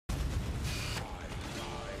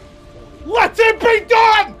Let it be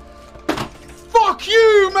done! Fuck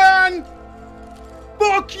you, man!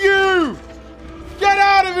 Fuck you! Get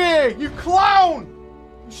out of here, you clown!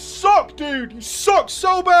 You suck, dude. You suck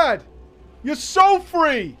so bad. You're so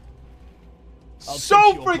free.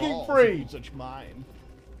 So freaking free. Such mine.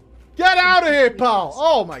 Get out of here, pal.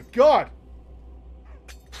 Oh my god.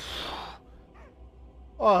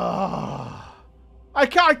 Oh. I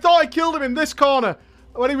thought I killed him in this corner.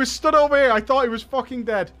 When he was stood over here, I thought he was fucking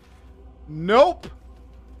dead. Nope.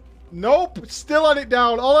 Nope. Still had it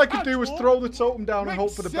down. All I could do was throw the totem down and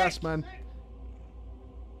hope for the best, man.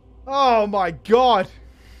 Oh my god.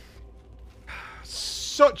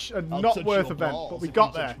 Such a not worth event, but we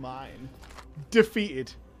got there.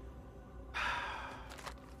 Defeated.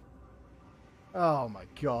 Oh my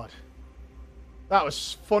god. That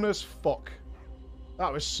was fun as fuck.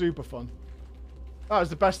 That was super fun. That was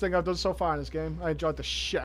the best thing I've done so far in this game. I enjoyed the shit